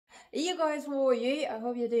You guys, how are you? I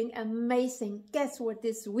hope you're doing amazing. Guess what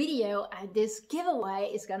this video and this giveaway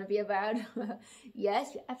is gonna be about?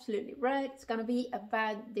 Yes, you're absolutely right. It's gonna be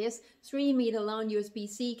about this 3-meter long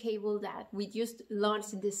USB-C cable that we just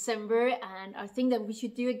launched in December, and I think that we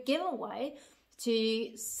should do a giveaway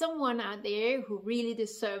to someone out there who really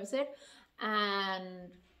deserves it.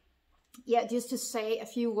 And yeah, just to say a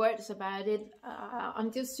few words about it,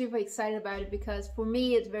 I'm just super excited about it because for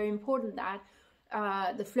me it's very important that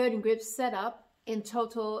the floating grip setup in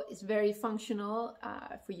total is very functional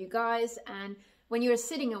for you guys, and when you're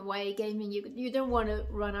sitting away gaming, you don't want to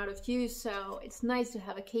run out of juice, so it's nice to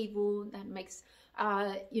have a cable that makes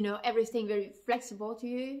you know, everything very flexible to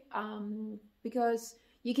you, because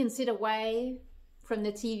you can sit away from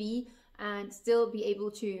the TV and still be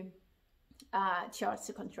able to charge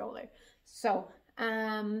the controller. So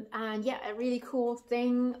and yeah, a really cool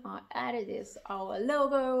thing I added is our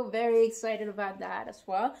logo. Very excited about that as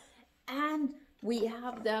well. And we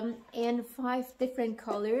have them in 5 different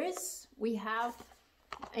colors. We have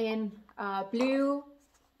in blue,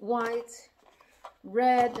 white,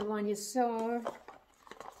 red, the one you saw,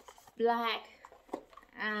 black,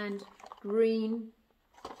 and green.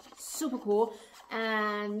 Super cool.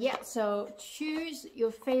 And yeah, so choose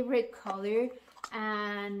your favorite color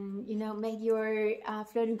and, you know, make your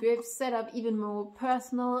floating grip setup even more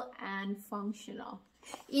personal and functional.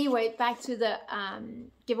 Anyway, back to the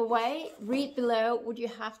giveaway. Read below what you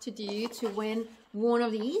have to do to win one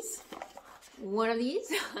of these.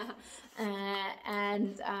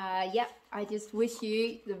 Yeah, I just wish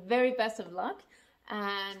you the very best of luck,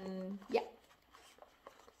 and yeah,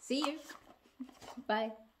 see you.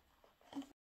 Bye.